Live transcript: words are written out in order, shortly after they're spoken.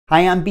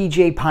Hi, I'm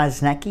BJ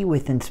Posnecki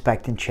with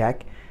Inspect and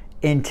Check.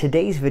 In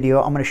today's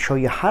video, I'm going to show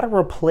you how to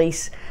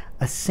replace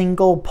a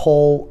single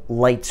pole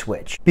light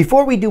switch.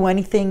 Before we do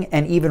anything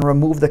and even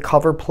remove the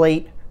cover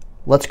plate,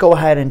 let's go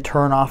ahead and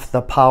turn off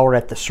the power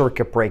at the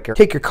circuit breaker.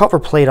 Take your cover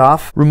plate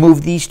off,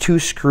 remove these two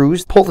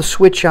screws, pull the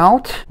switch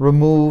out,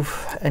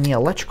 remove any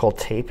electrical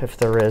tape if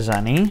there is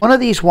any. One of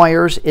these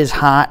wires is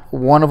hot,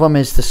 one of them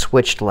is the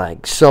switched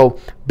leg. So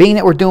being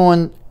that we're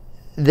doing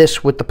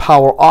this with the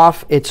power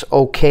off, it's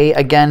okay.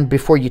 Again,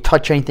 before you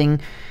touch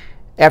anything,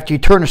 after you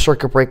turn the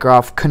circuit breaker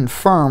off,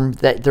 confirm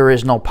that there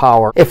is no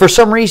power. If for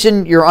some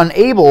reason you're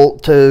unable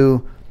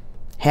to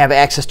have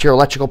access to your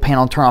electrical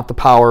panel and turn off the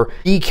power,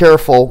 be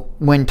careful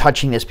when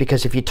touching this,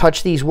 because if you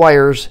touch these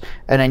wires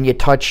and then you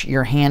touch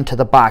your hand to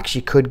the box,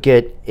 you could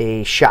get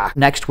a shock.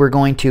 Next, we're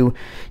going to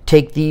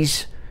take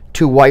these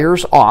two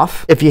wires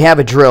off. If you have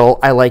a drill,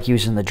 I like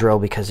using the drill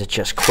because it's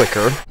just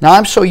quicker. Now,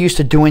 I'm so used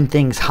to doing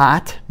things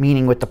hot,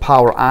 meaning with the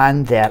power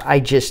on, that I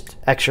just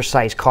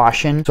exercise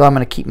caution. So I'm going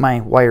to keep my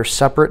wires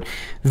separate.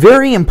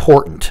 Very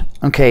important,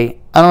 okay,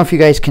 I don't know if you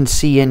guys can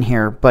see in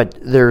here, but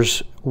there's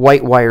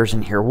white wires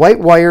in here. White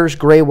wires,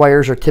 gray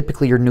wires are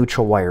typically your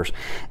neutral wires.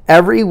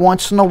 Every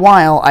once in a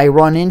while, I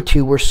run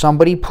into where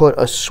somebody put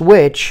a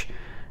switch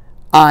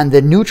on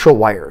the neutral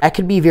wire. That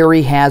could be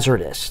very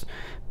hazardous,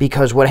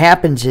 because what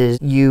happens is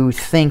you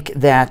think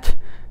that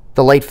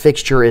the light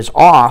fixture is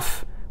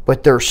off,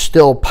 but there's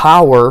still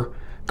power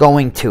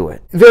going to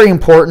it. Very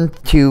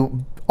important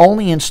to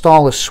only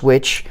install a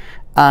switch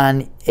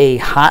on a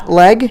hot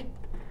leg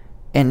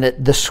and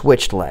the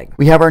switched leg.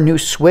 We have our new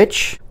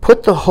switch.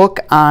 Put the hook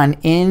on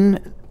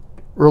in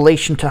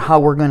relation to how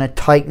we're going to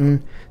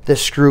tighten the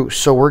screw.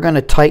 So we're going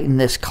to tighten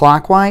this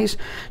clockwise.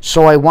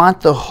 So I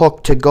want the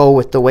hook to go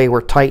with the way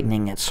we're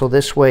tightening it. So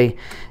this way,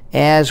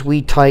 as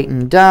we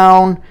tighten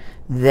down,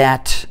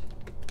 that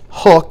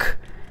hook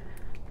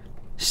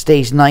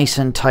stays nice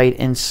and tight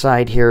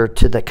inside here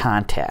to the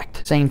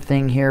contact. Same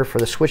thing here for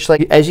the switch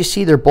leg. As you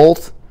see, they're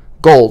both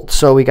gold.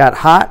 So we got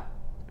hot,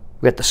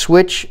 we got the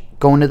switch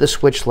going to the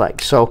switch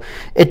leg. So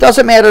it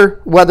doesn't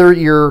matter whether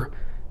your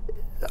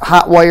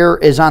hot wire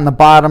is on the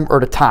bottom or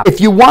the top.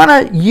 If you want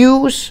to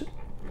use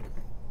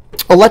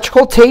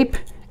electrical tape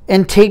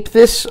and tape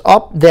this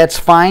up, that's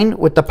fine.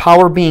 With the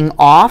power being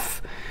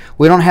off,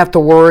 we don't have to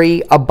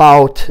worry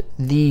about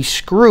the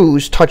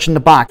screws touching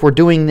the box. We're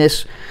doing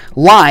this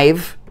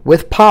live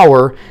with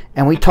power,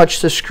 and we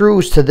touch the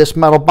screws to this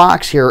metal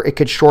box here, it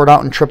could short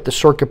out and trip the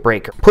circuit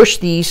breaker. Push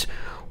these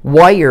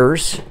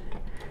wires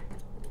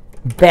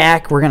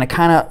back. We're going to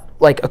kind of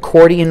like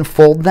accordion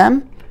fold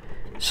them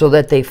so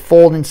that they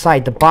fold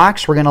inside the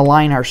box. We're going to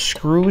line our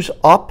screws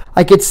up.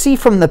 I could see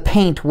from the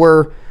paint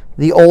where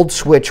the old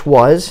switch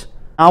was.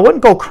 I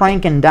wouldn't go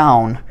cranking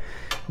down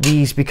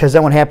these, because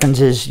then what happens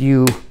is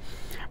you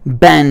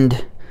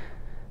bend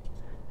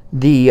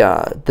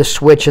the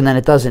switch and then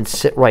it doesn't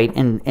sit right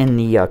in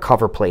the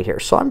cover plate here.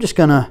 So I'm just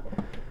gonna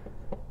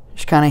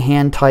kind of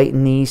hand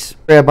tighten these.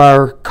 Grab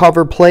our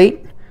cover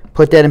plate,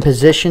 put that in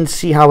position,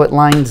 see how it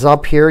lines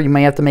up here. You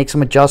may have to make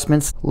some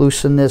adjustments.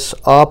 Loosen this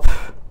up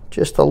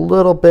just a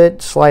little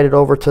bit, slide it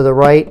over to the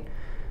right,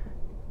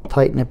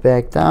 tighten it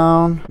back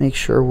down, make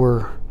sure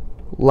we're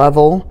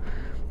level.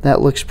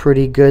 That looks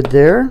pretty good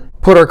there.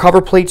 Put our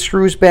cover plate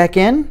screws back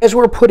in. As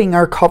we're putting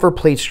our cover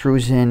plate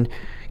screws in,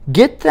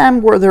 get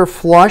them where they're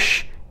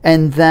flush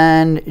and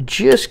then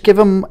just give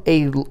them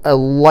a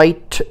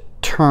light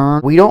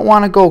turn. We don't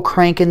want to go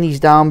cranking these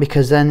down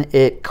because then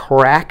it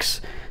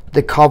cracks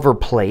the cover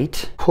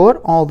plate. Put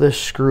all the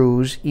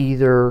screws,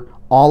 either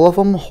all of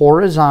them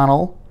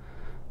horizontal,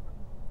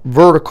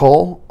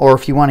 vertical, or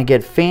if you want to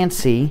get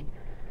fancy,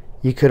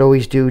 you could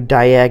always do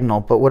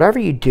diagonal. But whatever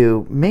you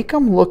do, make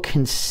them look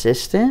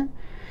consistent,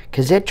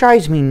 because that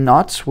drives me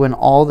nuts when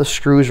all the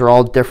screws are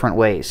all different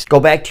ways. Go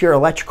back to your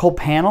electrical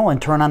panel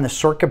and turn on the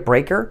circuit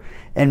breaker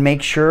and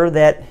make sure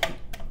that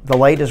the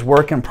light is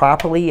working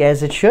properly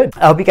as it should.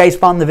 I hope you guys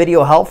found the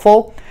video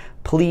helpful.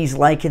 Please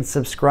like and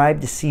subscribe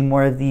to see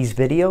more of these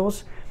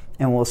videos,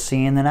 and we'll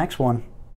see you in the next one.